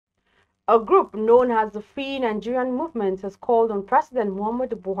A group known as the Free Nigerian Movement has called on President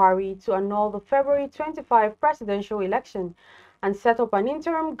Muhammadu Buhari to annul the February 25 presidential election and set up an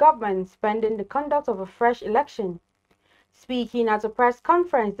interim government pending the conduct of a fresh election. Speaking at a press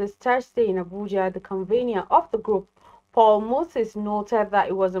conference this Thursday in Abuja, the convener of the group, Paul Moses, noted that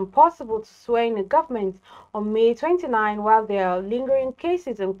it was impossible to swear in a government on May 29 while there are lingering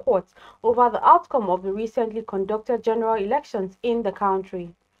cases in courts over the outcome of the recently conducted general elections in the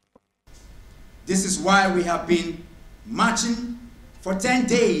country. This is why we have been marching for 10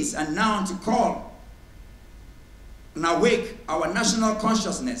 days and now to call and awake our national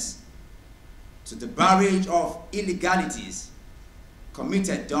consciousness to the barrage of illegalities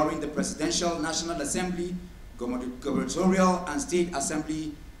committed during the Presidential, National Assembly, gubernatorial and state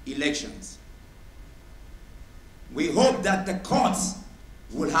assembly elections. We hope that the courts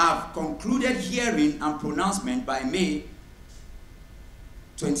will have concluded hearing and pronouncement by May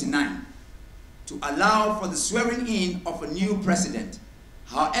 29 to allow for the swearing in of a new president.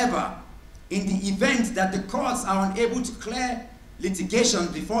 However, in the event that the courts are unable to clear litigation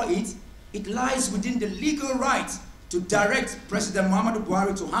before it, it lies within the legal right to direct President Muhammadu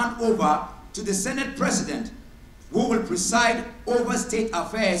Buhari to hand over to the Senate President, who will preside over state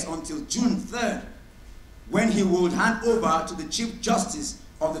affairs until June 3rd, when he will hand over to the Chief Justice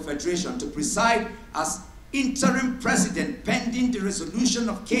of the Federation to preside as interim president pending the resolution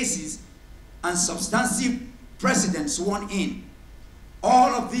of cases and substantive precedent sworn in. All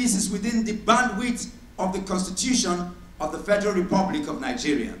of this is within the bandwidth of the Constitution of the Federal Republic of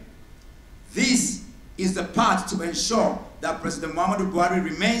Nigeria. This is the path to ensure that President Muhammadu Buhari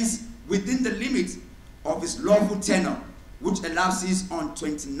remains within the limits of his lawful tenure, which elapses on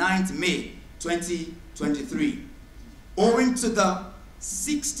 29th May 2023. Owing to the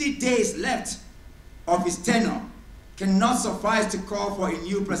 60 days left of his tenure, cannot suffice to call for a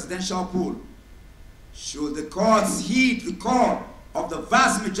new presidential pool. Should the courts heed the call of the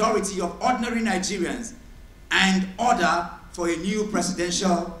vast majority of ordinary Nigerians and order for a new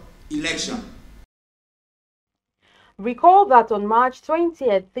presidential election. Recall that on March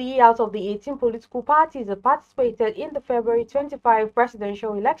 20th, 3 out of the 18 political parties that participated in the February 25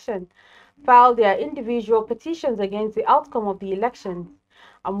 presidential election filed their individual petitions against the outcome of the elections.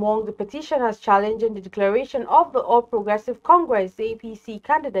 Among the petitioners challenging the declaration of the All Progressive Congress (APC)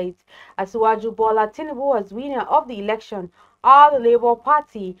 candidates Asiwaju Bola Tinubu as winner of the election are the Labour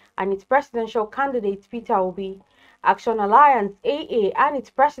Party and its presidential candidate Peter Obi, Action Alliance (AA) and its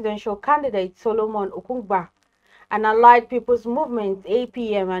presidential candidate Solomon Okungba, and Allied People's Movement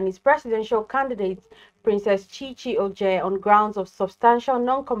 (APM) and its presidential candidate Princess Chichi Oje on grounds of substantial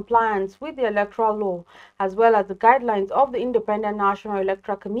non-compliance with the electoral law, as well as the guidelines of the Independent National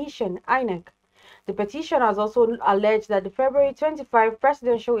Electoral Commission (INEC). The petitioners also alleged that the February 25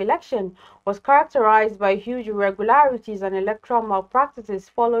 presidential election was characterized by huge irregularities and electoral malpractices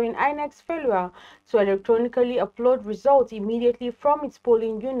following INEC's failure to electronically upload results immediately from its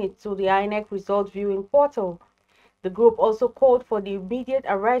polling unit to the INEC result viewing portal. The group also called for the immediate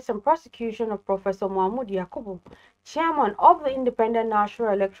arrest and prosecution of Professor Mahmoud Yakubu, chairman of the Independent National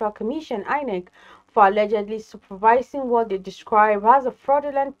Electoral Commission (INEC), for allegedly supervising what they describe as a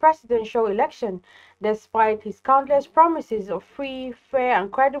fraudulent presidential election, despite his countless promises of free, fair,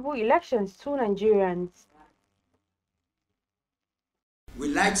 and credible elections to Nigerians.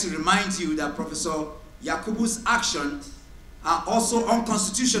 We'd like to remind you that Professor Yakubu's actions are also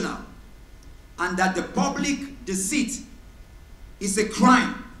unconstitutional, and that the public deceit is a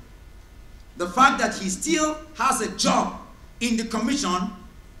crime. The fact that he still has a job in the commission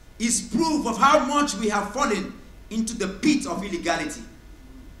is proof of how much we have fallen into the pit of illegality.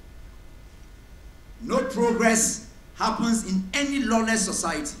 No progress happens in any lawless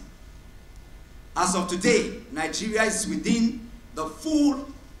society. As of today, Nigeria is within the full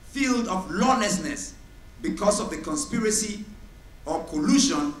field of lawlessness because of the conspiracy or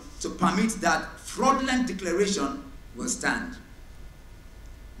collusion to permit that fraudulent declaration will stand.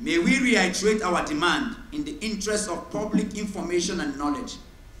 May we reiterate our demand in the interest of public information and knowledge.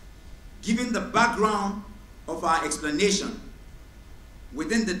 Given the background of our explanation,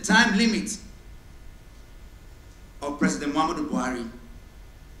 within the time limit of President Muhammadu Buhari,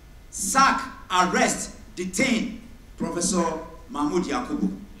 sack, arrest, detain Professor Mahmoud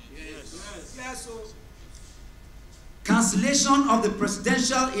Yakubu. Yes. Cancellation of the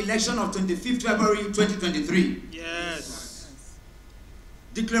presidential election of 25th February 2023. Yes.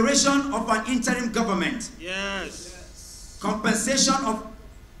 Declaration of an interim government. Yes. Compensation of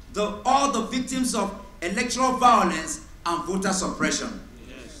all the victims of electoral violence and voter suppression.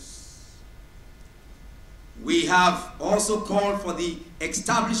 Yes. We have also called for the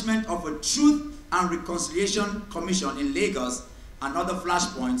establishment of a Truth and Reconciliation Commission in Lagos and other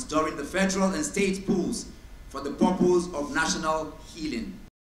flashpoints during the federal and state polls for the purpose of national healing.